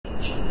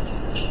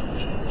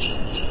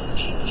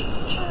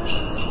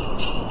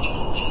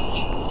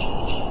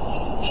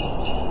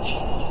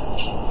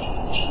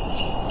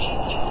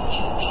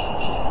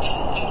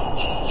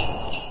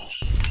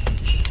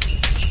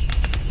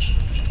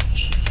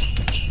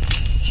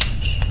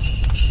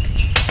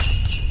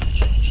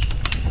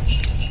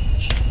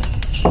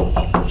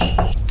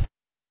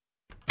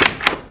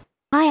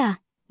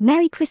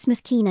Merry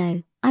Christmas,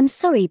 Kino. I'm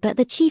sorry, but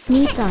the chief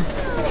needs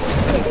us.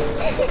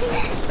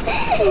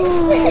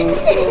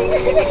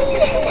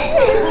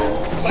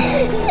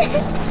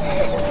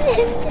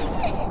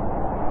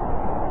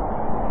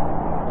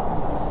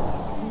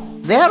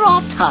 There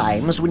are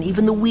times when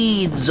even the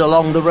weeds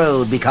along the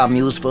road become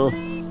useful.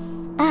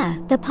 Ah,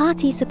 the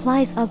party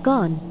supplies are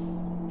gone.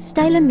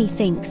 Stolen,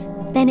 methinks.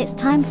 Then it's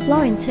time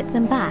Florin took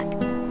them back.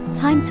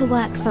 Time to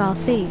work for our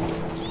food.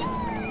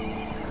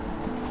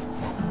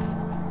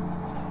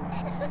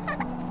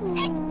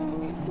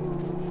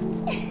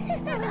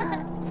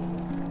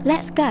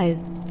 Let's go.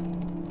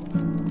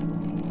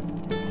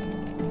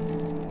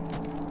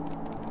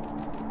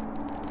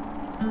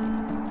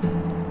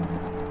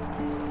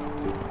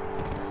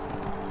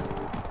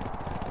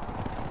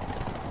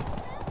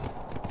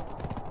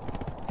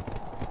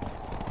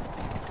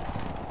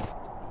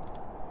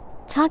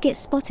 Target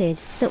spotted.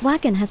 That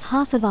wagon has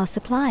half of our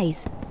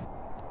supplies.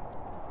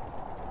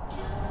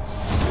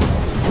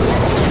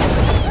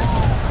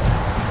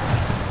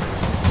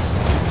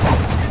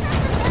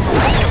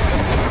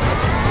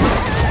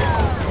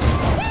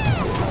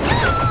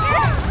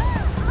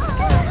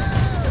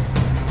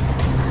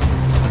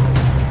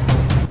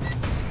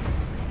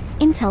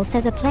 Intel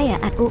says a player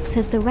at Orcs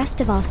has the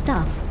rest of our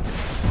stuff.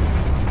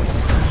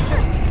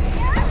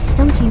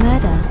 Donkey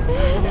murder.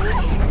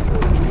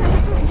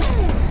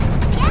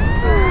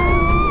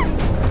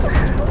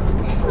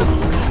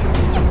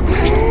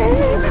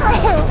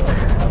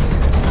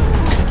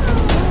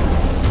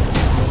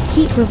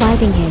 Keep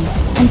reviving him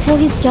until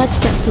he's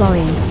judged at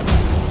Florin.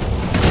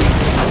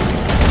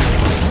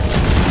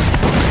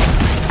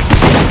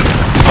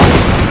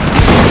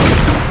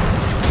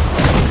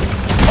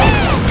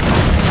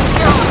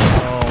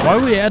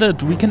 While we're at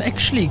it, we can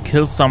actually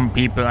kill some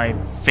people, I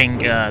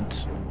think,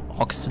 at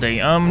Orcs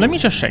today. Let me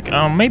just check.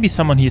 Maybe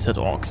someone here's at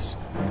Orcs.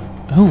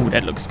 Oh,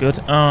 that looks good.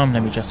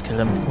 Let me just kill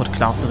him. What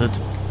class is it?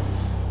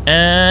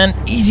 And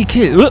easy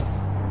kill.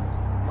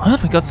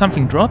 What? We got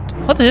something dropped?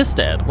 What is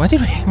that? Why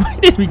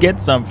did we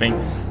get something?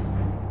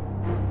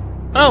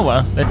 Oh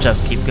well, let's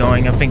just keep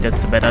going. I think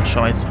that's the better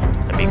choice.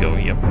 Let me go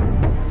here.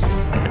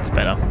 It's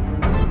better.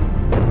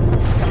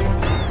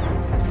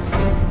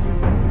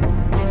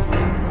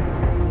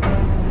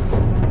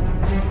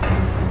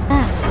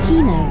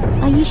 Kino,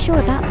 are you sure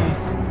about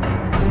this?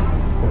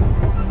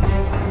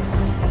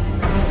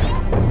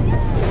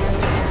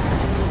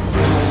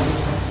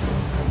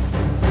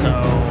 So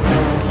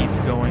let's keep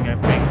going, I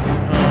think.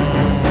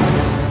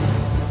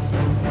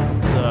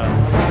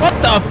 What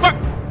the fuck?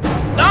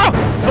 No!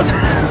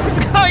 What's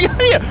going on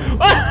here?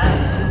 What?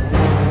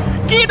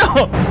 Kino!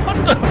 What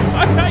the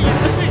fuck are you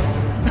doing?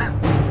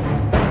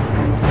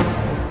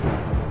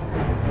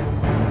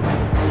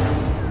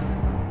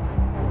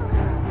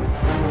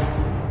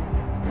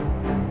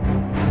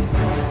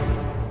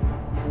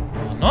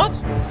 Not?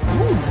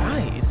 Ooh,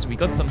 nice. We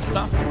got some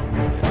stuff.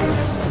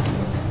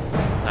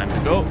 Time to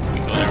go. We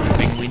got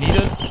everything we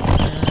needed.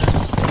 And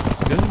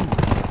let's go.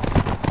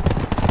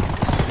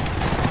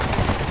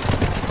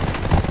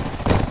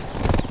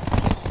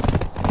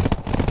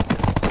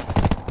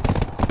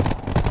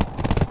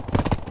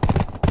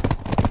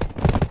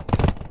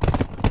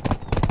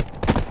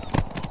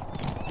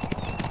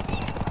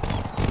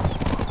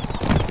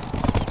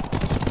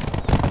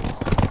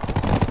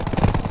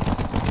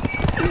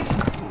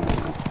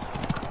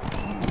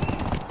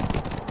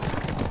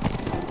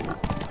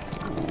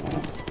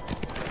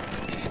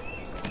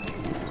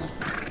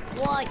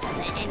 Why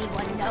doesn't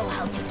anyone know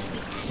how to treat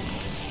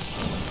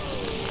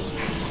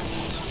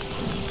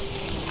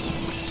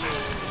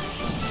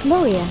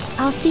Gloria,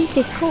 our thief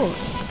is caught.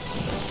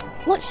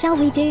 What shall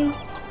we do?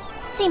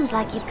 Seems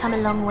like you've come a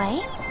long way.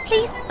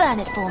 Please burn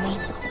it for me.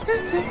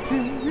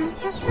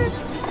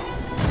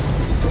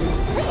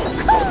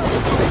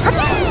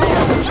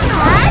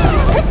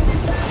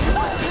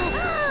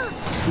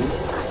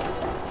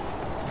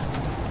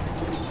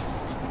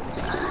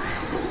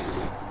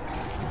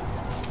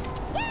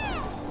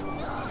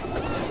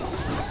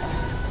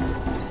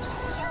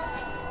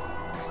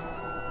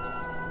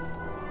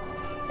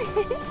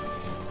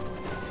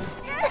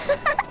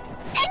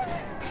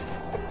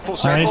 Full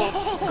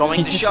circle, going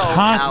He's to just show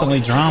constantly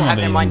how people have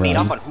their drama mind baiting,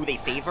 made bro. up on who they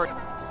favor.